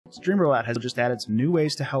Streamer.bot has just added some new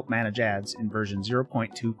ways to help manage ads in version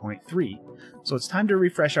 0.2.3, so it's time to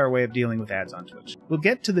refresh our way of dealing with ads on Twitch. We'll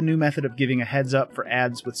get to the new method of giving a heads up for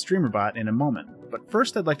ads with Streamer.bot in a moment, but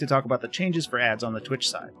first I'd like to talk about the changes for ads on the Twitch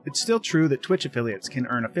side. It's still true that Twitch affiliates can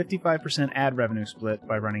earn a 55% ad revenue split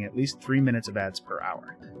by running at least 3 minutes of ads per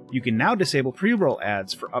hour. You can now disable pre-roll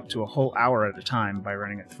ads for up to a whole hour at a time by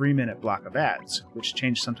running a 3-minute block of ads, which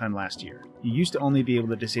changed sometime last year. You used to only be able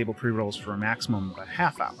to disable pre-rolls for a maximum of a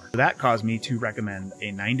half hour. So that caused me to recommend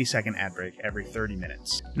a 90-second ad break every 30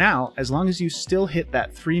 minutes. Now, as long as you still hit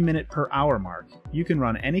that 3-minute per hour mark, you can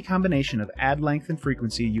run any combination of ad length and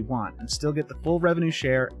frequency you want and still get the full revenue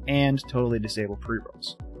share and totally disable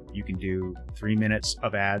pre-rolls. You can do 3 minutes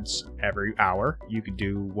of ads every hour. You could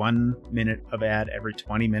do 1 minute of ad every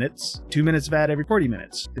 20 minutes, 2 minutes of ad every 40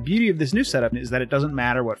 minutes. The beauty of this new setup is that it doesn't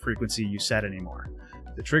matter what frequency you set anymore.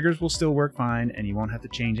 The triggers will still work fine, and you won't have to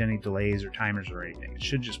change any delays or timers or anything. It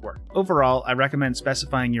should just work. Overall, I recommend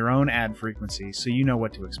specifying your own ad frequency so you know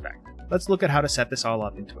what to expect. Let's look at how to set this all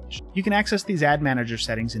up in Twitch. You can access these ad manager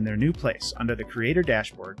settings in their new place under the creator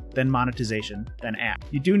dashboard, then monetization, then ad.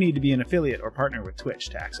 You do need to be an affiliate or partner with Twitch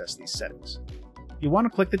to access these settings. You'll want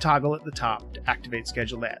to click the toggle at the top to activate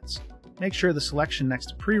scheduled ads. Make sure the selection next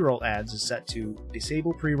to pre-roll ads is set to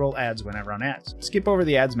disable pre-roll ads whenever on ads. Skip over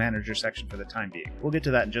the ads manager section for the time being. We'll get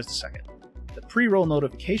to that in just a second. The pre-roll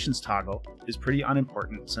notifications toggle is pretty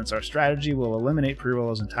unimportant since our strategy will eliminate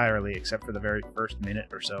pre-rolls entirely except for the very first minute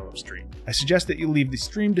or so of stream. I suggest that you leave the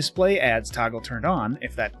stream display ads toggle turned on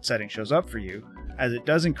if that setting shows up for you, as it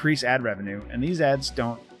does increase ad revenue and these ads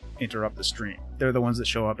don't interrupt the stream. They're the ones that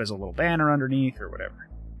show up as a little banner underneath or whatever.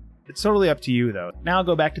 It's totally up to you though. Now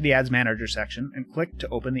go back to the ads manager section and click to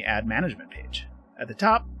open the ad management page. At the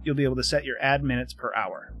top, you'll be able to set your ad minutes per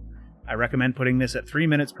hour. I recommend putting this at 3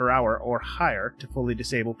 minutes per hour or higher to fully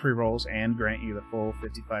disable pre-rolls and grant you the full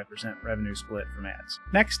 55% revenue split from ads.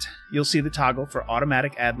 Next, you'll see the toggle for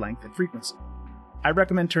automatic ad length and frequency. I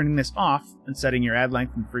recommend turning this off and setting your ad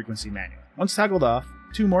length and frequency manually. Once toggled off,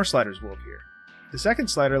 2 more sliders will appear. The second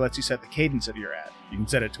slider lets you set the cadence of your ad. You can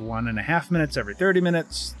set it to 1.5 minutes every 30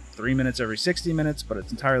 minutes, 3 minutes every 60 minutes, but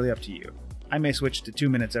it's entirely up to you. I may switch to 2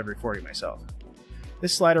 minutes every 40 myself.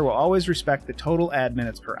 This slider will always respect the total ad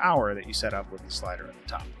minutes per hour that you set up with the slider at the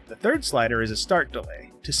top. The third slider is a start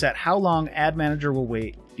delay to set how long Ad Manager will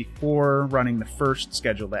wait before running the first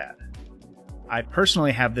scheduled ad. I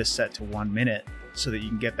personally have this set to 1 minute so that you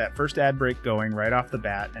can get that first ad break going right off the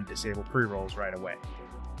bat and disable pre-rolls right away.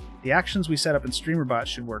 The actions we set up in Streamer.bot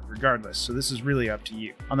should work regardless, so this is really up to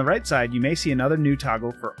you. On the right side, you may see another new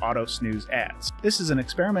toggle for auto snooze ads. This is an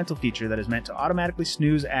experimental feature that is meant to automatically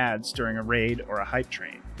snooze ads during a raid or a hype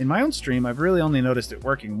train. In my own stream, I've really only noticed it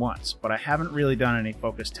working once, but I haven't really done any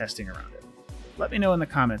focused testing around it. Let me know in the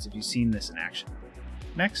comments if you've seen this in action.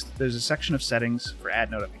 Next, there's a section of settings for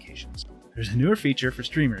ad notifications. There's a newer feature for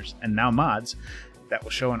streamers, and now mods, that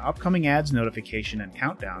will show an upcoming ads notification and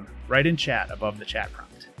countdown right in chat above the chat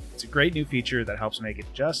prompt. It's a great new feature that helps make it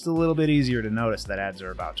just a little bit easier to notice that ads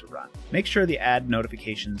are about to run. Make sure the ad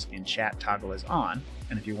notifications in chat toggle is on,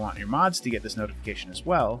 and if you want your mods to get this notification as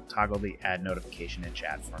well, toggle the add notification in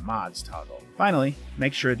chat for mods toggle. Finally,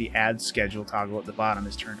 make sure the ad schedule toggle at the bottom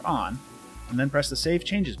is turned on, and then press the save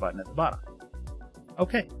changes button at the bottom.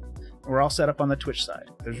 Okay, we're all set up on the Twitch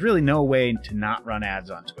side. There's really no way to not run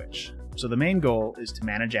ads on Twitch, so the main goal is to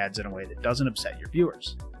manage ads in a way that doesn't upset your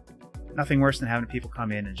viewers. Nothing worse than having people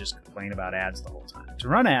come in and just complain about ads the whole time. To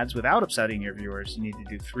run ads without upsetting your viewers, you need to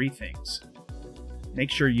do 3 things.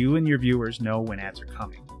 Make sure you and your viewers know when ads are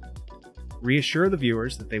coming. Reassure the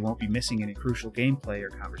viewers that they won't be missing any crucial gameplay or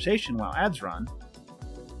conversation while ads run.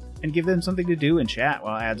 And give them something to do in chat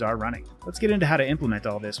while ads are running. Let's get into how to implement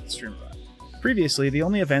all this with Streamer.bot. Previously, the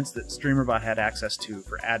only events that Streamer.bot had access to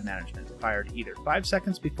for ad management expired either 5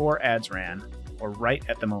 seconds before ads ran or right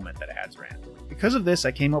at the moment that ads ran. Because of this,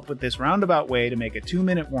 I came up with this roundabout way to make a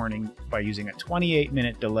 2-minute warning by using a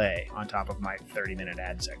 28-minute delay on top of my 30-minute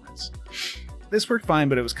ad segments. This worked fine,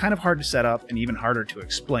 but it was kind of hard to set up and even harder to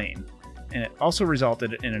explain, and it also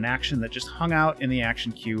resulted in an action that just hung out in the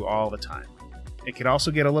action queue all the time. It could also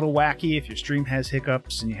get a little wacky if your stream has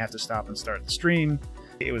hiccups and you have to stop and start the stream.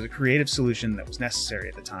 It was a creative solution that was necessary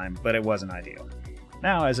at the time, but it wasn't ideal.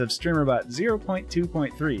 Now, as of Streamer.bot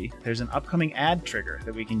 0.2.3, there's an upcoming ad trigger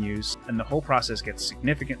that we can use, and the whole process gets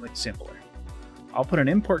significantly simpler. I'll put an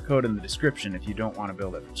import code in the description if you don't want to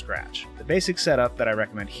build it from scratch. The basic setup that I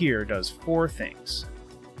recommend here does 4 things.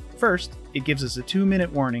 First, it gives us a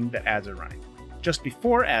 2-minute warning that ads are running. Just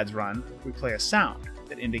before ads run, we play a sound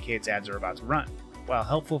that indicates ads are about to run. While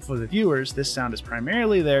helpful for the viewers, this sound is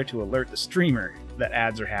primarily there to alert the streamer that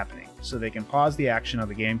ads are happening. so they can pause the action of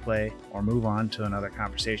the gameplay or move on to another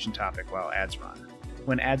conversation topic while ads run.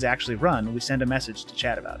 When ads actually run, we send a message to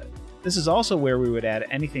chat about it. This is also where we would add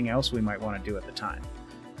anything else we might want to do at the time.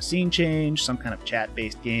 A scene change, some kind of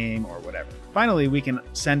chat-based game, or whatever. Finally, we can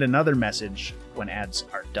send another message when ads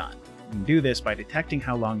are done. We can do this by detecting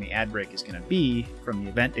how long the ad break is going to be from the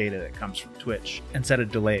event data that comes from Twitch and set a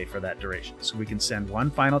delay for that duration. So we can send one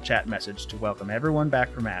final chat message to welcome everyone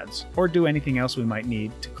back from ads, or do anything else we might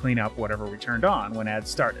need to clean up whatever we turned on when ads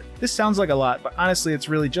started. This sounds like a lot, but honestly it's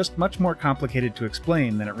really just much more complicated to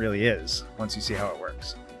explain than it really is once you see how it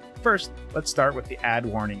works. First, let's start with the ad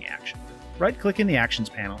warning action. Right-click in the Actions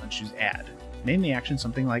panel and choose Add. Name the action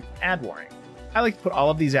something like Ad Warning. I like to put all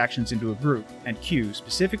of these actions into a group and queue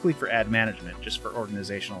specifically for ad management just for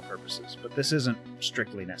organizational purposes, but this isn't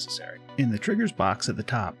strictly necessary. In the Triggers box at the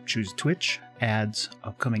top, choose Twitch, Ads,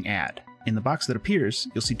 Upcoming Ad. In the box that appears,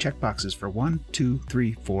 you'll see checkboxes for 1, 2,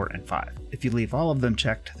 3, 4, and 5. If you leave all of them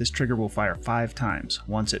checked, this trigger will fire 5 times,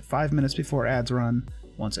 once at 5 minutes before ads run,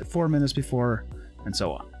 once at 4 minutes before, and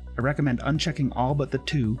so on. I recommend unchecking all but the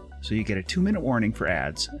 2, so you get a 2-minute warning for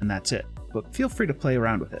ads, and that's it. But feel free to play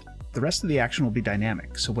around with it. The rest of the action will be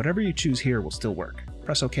dynamic, so whatever you choose here will still work.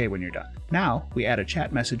 Press OK when you're done. Now, we add a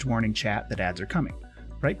chat message warning chat that ads are coming.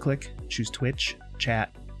 Right-click, choose Twitch,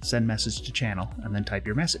 Chat, Send Message to Channel, and then type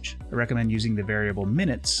your message. I recommend using the variable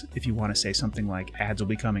minutes if you want to say something like ads will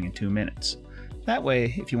be coming in 2 minutes. That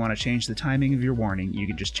way, if you want to change the timing of your warning, you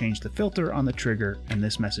can just change the filter on the trigger and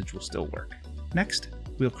this message will still work. Next,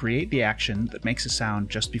 we'll create the action that makes a sound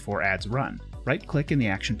just before ads run. Right-click in the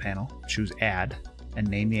Action panel, choose Add, and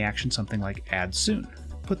name the action something like Add Soon.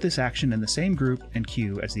 Put this action in the same group and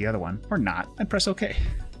queue as the other one, or not, and press OK.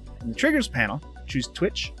 In the Triggers panel, choose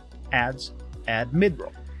Twitch, Ads, Add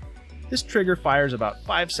Mid-Roll. This trigger fires about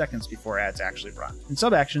 5 seconds before ads actually run. In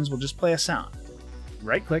sub-actions, we'll just play a sound.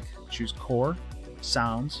 Right-click, choose Core,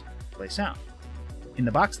 Sounds, Play Sound. In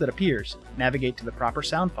the box that appears, navigate to the proper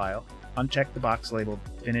sound file, uncheck the box labeled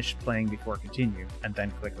Finish Playing Before Continue, and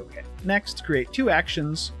then click OK. Next, create 2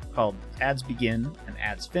 actions called Ads Begin and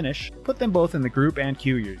Ads Finish. Put them both in the group and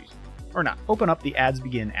queue you're using. Or not, open up the Ads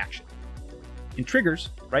Begin action. In Triggers,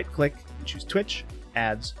 right-click and choose Twitch,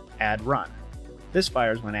 Ads, Add Run. This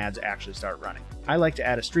fires when ads actually start running. I like to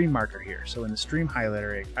add a stream marker here, so in the stream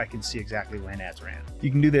highlighter I can see exactly when ads ran.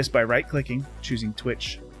 You can do this by right-clicking, choosing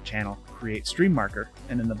Twitch, Channel, Create Stream Marker,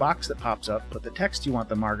 and in the box that pops up, put the text you want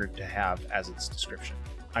the marker to have as its description.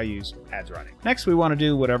 I use ads running. Next, we want to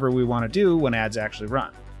do whatever we want to do when ads actually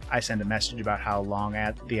run. I send a message about how long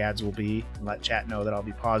the ads will be, and let chat know that I'll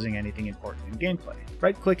be pausing anything important in gameplay.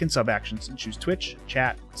 Right-click in Sub-Actions and choose Twitch,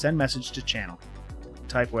 Chat, Send Message to Channel.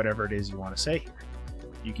 Type whatever it is you want to say here.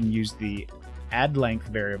 You can use the add length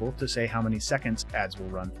variable to say how many seconds ads will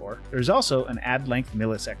run for. There's also an add length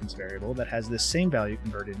milliseconds variable that has this same value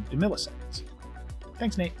converted into milliseconds.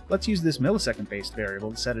 Thanks, Nate. Let's use this millisecond-based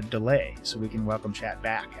variable to set a delay so we can welcome chat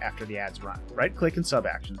back after the ads run. Right-click in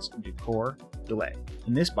Sub-Actions and do Core Delay.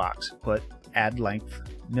 In this box, put add length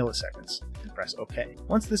milliseconds and press OK.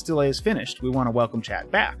 Once this delay is finished, we want to welcome chat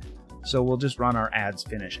back. So we'll just run our ads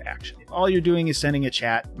finish action. If all you're doing is sending a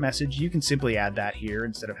chat message, you can simply add that here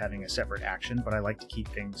instead of having a separate action, but I like to keep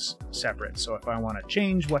things separate. So if I want to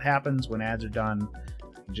change what happens when ads are done,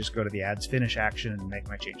 I can just go to the ads finish action and make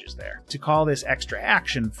my changes there. To call this extra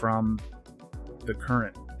action from the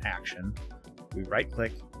current action, we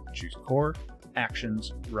right-click, choose Core,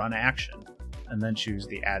 Actions, Run Action, and then choose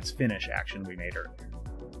the ads finish action we made earlier.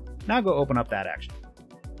 Now go open up that action.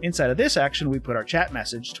 Inside of this action, we put our chat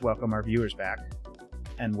message to welcome our viewers back,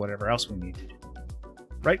 and whatever else we need to do.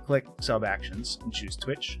 Right-click Sub-Actions and choose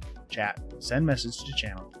Twitch, Chat, Send Message to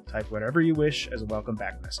Channel. Type whatever you wish as a welcome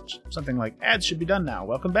back message. Something like, ads should be done now,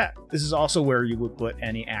 welcome back. This is also where you would put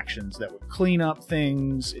any actions that would clean up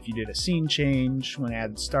things, if you did a scene change when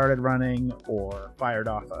ads started running, or fired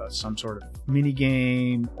off some sort of mini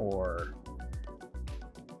game, or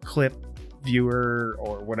clip viewer,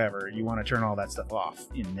 or whatever. You want to turn all that stuff off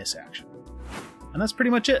in this action. And that's pretty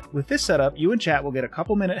much it. With this setup, you and chat will get a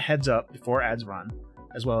couple-minute heads up before ads run,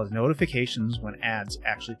 as well as notifications when ads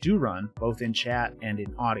actually do run, both in chat and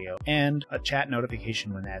in audio, and a chat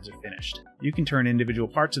notification when ads are finished. You can turn individual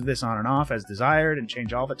parts of this on and off as desired and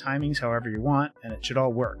change all the timings however you want, and it should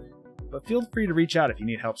all work. But feel free to reach out if you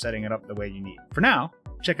need help setting it up the way you need. For now,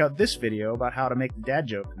 check out this video about how to make the dad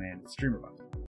joke command with streamer.bot.